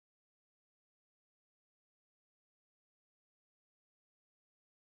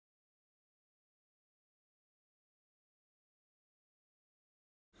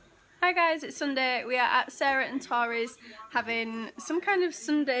Hi guys, it's Sunday. We are at Sarah and Tori's having some kind of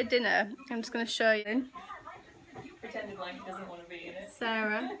Sunday dinner. I'm just going to show you. Pretending like he doesn't want to be in it.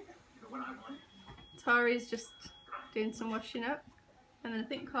 Sarah. Tori's just doing some washing up. And then I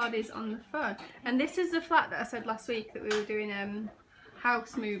think Cordy's on the phone. And this is the flat that I said last week that we were doing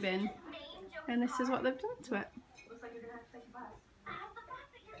house moving. And this is what they've done to it.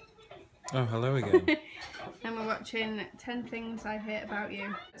 Oh, hello again. And we're watching 10 Things I Hate About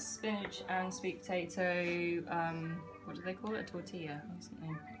You. Spinach and sweet potato, what do they call it? A tortilla or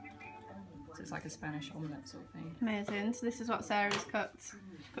something. So it's like a Spanish omelette sort of thing. Amazing. So this is what Sarah's cooked.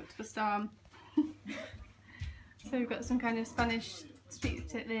 Cooked for Storm. So we've got some kind of Spanish sweet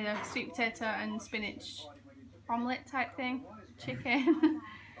potato and spinach omelette type thing. Chicken.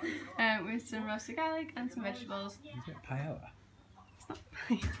 With some roasted garlic and some vegetables. Is it paella? It's not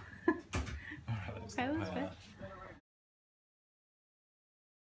paella. Paella's good.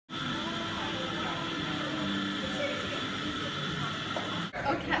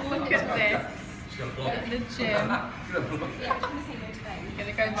 Okay, look at this. At the gym. I'm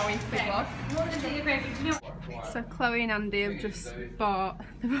gonna go more into the vlog. So Chloe and Andy have just bought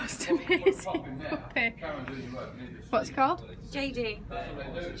the most amazing puppy. What's it called? JD.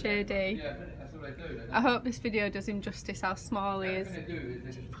 JD. I hope this video does him justice how small he is.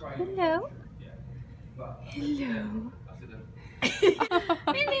 Hello. Hello.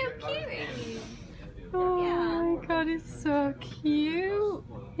 Hello, cutie. Oh my god, it's so cute.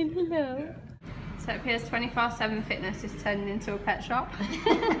 Hello. So it appears 24/7 Fitness is turning into a pet shop.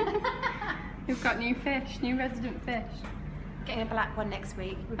 We've got new fish, new resident fish. Getting a black one next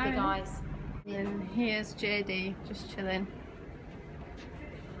week with big eyes. And here's JD just chilling.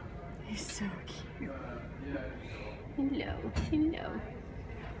 He's so cute. Hello, hello.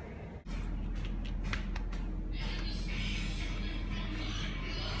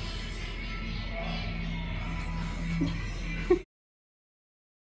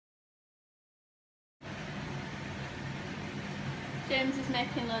 James is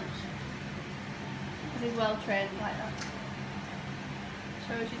making lunch because he's well trained like that.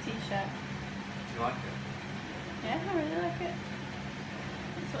 Shows your t-shirt. Do you like it? Yeah, I really like it.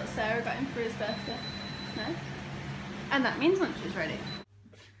 That's what Sarah got him for his birthday. Nice. And that means lunch is ready.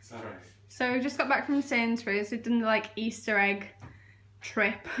 Sorry. So we just got back from Sainsbury's. We've done the Easter egg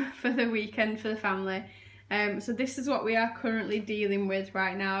trip for the weekend for the family. So this is what we are currently dealing with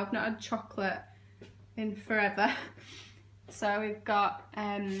right now. I've not had chocolate in forever. So we've got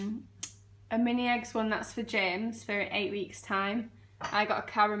a mini eggs one that's for James for 8 weeks time. I got a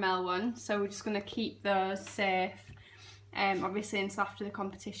caramel one, so we're just going to keep those safe. Obviously until after the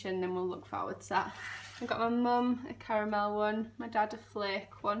competition, then we'll look forward to that. I've got my mum a caramel one, my dad a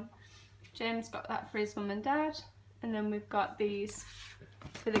flake one. James got that for his mum and dad. And then we've got these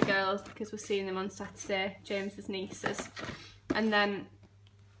for the girls because we're seeing them on Saturday, James's nieces. And then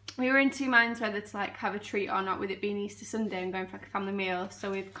we were in two minds whether to have a treat or not with it being Easter Sunday and going for a family meal. So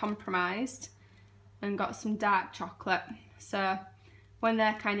we've compromised and got some dark chocolate. So when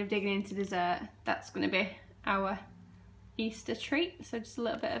they're kind of digging into dessert, that's going to be our Easter treat. So just a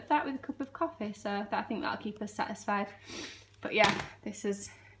little bit of that with a cup of coffee. So I think that'll keep us satisfied. But yeah, this is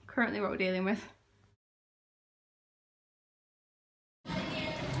currently what we're dealing with.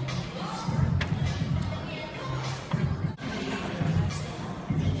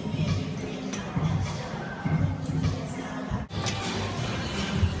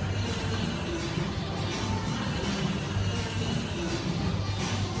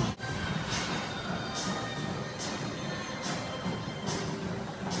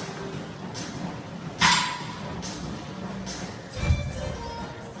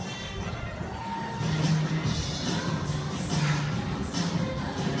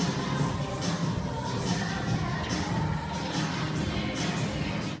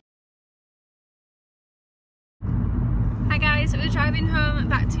 So we're driving home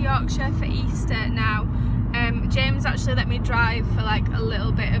back to Yorkshire for Easter now. James actually let me drive for a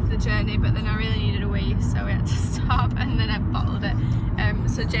little bit of the journey, but then I really needed a wee, so we had to stop and then I bottled it.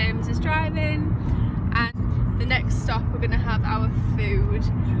 So James is driving, and the next stop we're going to have our food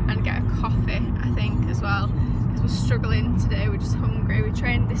and get a coffee, I think, as well, because we're struggling today. We're just hungry. We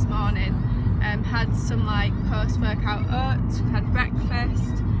trained this morning, had some post-workout oats, we've had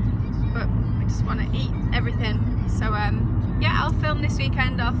breakfast, but we just want to eat everything. So yeah, I'll film this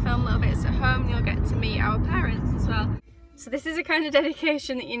weekend, I'll film little bits at home, you'll get to meet our parents as well. So this is the kind of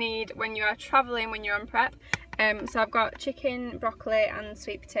dedication that you need when you are travelling, when you're on prep. So I've got chicken, broccoli and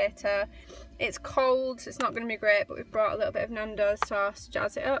sweet potato. It's cold, so it's not going to be great, but we've brought a little bit of Nando's sauce to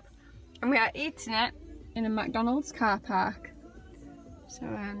jazz it up. And we are eating it in a McDonald's car park. So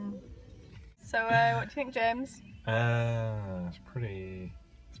So what do you think, James? It's pretty.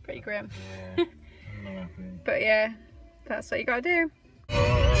 It's pretty grim. Yeah. I'm not happy. But yeah, that's what you gotta do.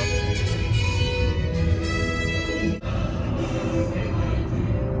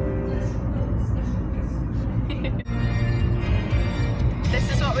 This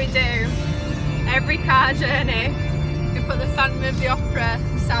is what we do. Every car journey, we put the Phantom of the Opera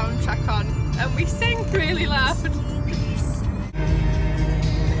soundtrack on and we sing really loud.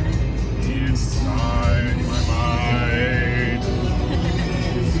 Inside my mind.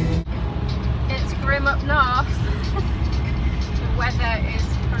 It's grim up north. The weather is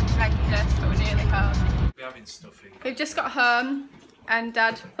horrendous, but we're nearly home. We're having stuffing. We've just got home and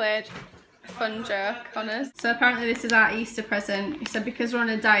Dad played a fun joke on us. So apparently this is our Easter present. He said because we're on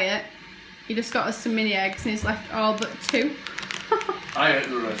a diet, he just got us some mini eggs and he's left all but 2. I ate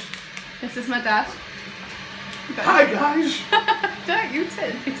the rest. This is my dad. Hi guys! Don't you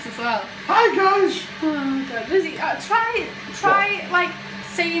take this as well? Hi guys! Oh god. Lizzie, try like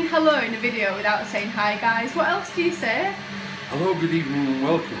saying hello in a video without saying hi guys. What else do you say? Hello, good evening and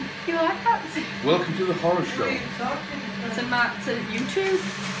welcome. You like that? Welcome to the horror show. To YouTube.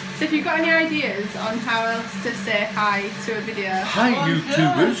 So if you've got any ideas on how else to say hi to a video. Hi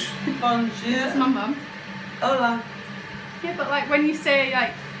YouTubers. This is my mum. Hola. Yeah, but like when you say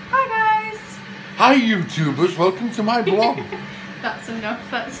like, hi guys. Hi YouTubers, welcome to my blog. That's enough,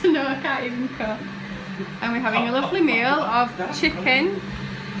 that's enough, I can't even cook. And we're having a lovely meal of chicken,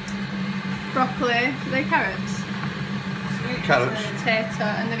 broccoli, the carrots, Carrots. potato,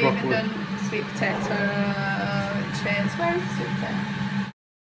 and they've Broccoli. even done sweet potato cheese. Where is the sweet potato?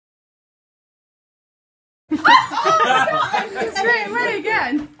 Wait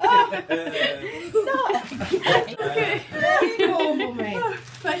again. Oh, mummy.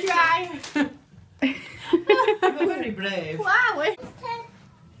 You're very brave. Wow.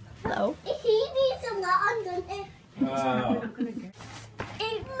 Hello. He needs a lot underneath. Wow.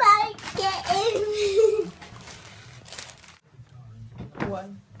 It might get in.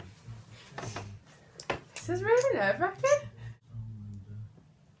 One. This is really nerve-wracking.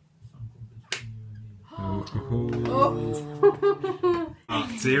 Oh.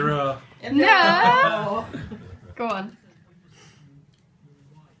 0. No. Go on.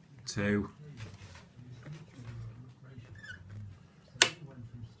 2.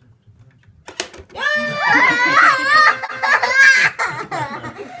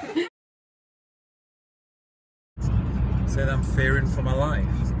 Say that I'm fearing for my life.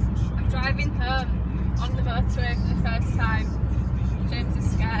 I'm driving home on the motorway for the first time. James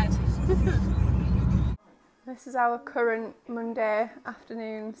is scared. This is our current Monday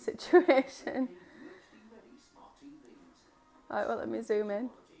afternoon situation. Alright, well let me zoom in.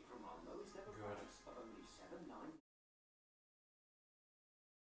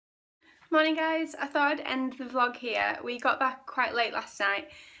 Morning guys, I thought I'd end the vlog here. We got back quite late last night.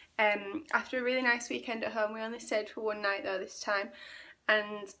 After a really nice weekend at home. We only stayed for one night though this time.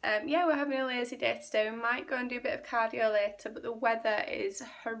 And yeah, we're having a lazy day today. We might go and do a bit of cardio later, but the weather is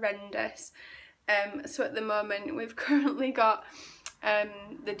horrendous. So at the moment we've currently got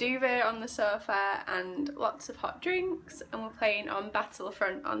the duvet on the sofa and lots of hot drinks, and we're playing on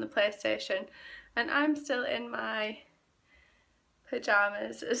Battlefront on the PlayStation, and I'm still in my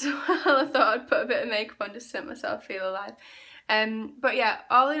pyjamas as well. I thought I'd put a bit of makeup on just to make myself feel alive. But yeah,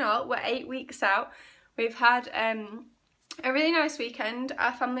 all in all, we're 8 weeks out. We've had a really nice weekend.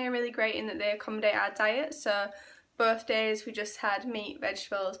 Our family are really great in that they accommodate our diet, so both days we just had meat,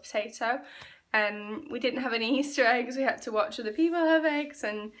 vegetables, potato. We didn't have any Easter eggs, we had to watch other people have eggs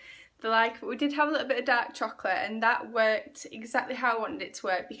and the like, but we did have a little bit of dark chocolate, and that worked exactly how I wanted it to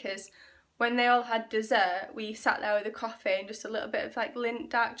work, because when they all had dessert, we sat there with a coffee and just a little bit of like Lindt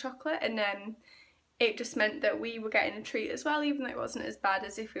dark chocolate, and it just meant that we were getting a treat as well, even though it wasn't as bad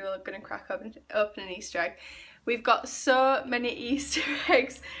as if we were going to crack open an Easter egg. We've got so many Easter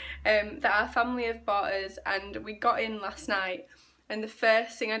eggs that our family have bought us, and we got in last night, and the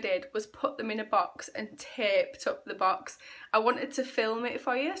first thing I did was put them in a box and taped up the box. I wanted to film it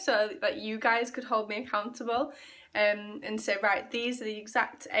for you so that you guys could hold me accountable and say, right, these are the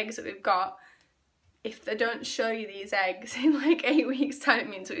exact eggs that we've got. If they don't show you these eggs in like 8 weeks time, it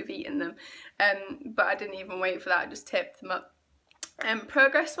means that we've eaten them. But I didn't even wait for that, I just taped them up.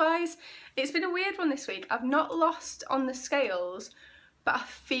 Progress wise, it's been a weird one this week. I've not lost on the scales, but I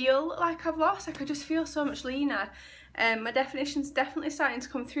feel like I've lost. Like I just feel so much leaner. My definition's definitely starting to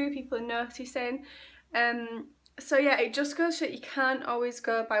come through, people are noticing. So yeah, it just goes that you can't always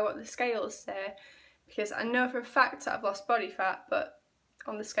go by what the scales say, because I know for a fact that I've lost body fat, but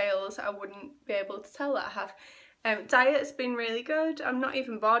on the scales I wouldn't be able to tell that I have. Diet's been really good. I'm not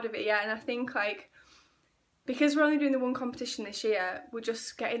even bored of it yet, and I think like because we're only doing the one competition this year, we're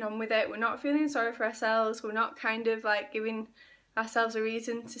just getting on with it. We're not feeling sorry for ourselves. We're not kind of like giving ourselves a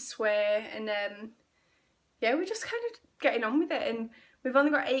reason to swear, and yeah, we're just kind of getting on with it. And we've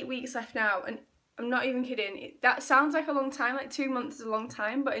only got 8 weeks left now, and I'm not even kidding. That sounds like a long time, like 2 months is a long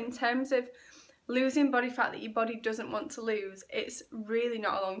time, but in terms of losing body fat that your body doesn't want to lose, it's really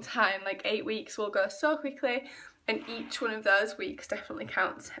not a long time. Like 8 weeks will go so quickly, and each one of those weeks definitely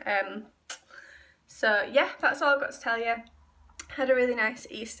counts. So yeah, that's all I've got to tell you. Had a really nice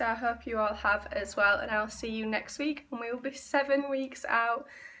Easter, I hope you all have as well, and I'll see you next week, and we will be 7 weeks out.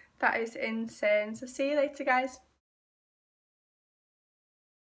 That is insane. So see you later, guys.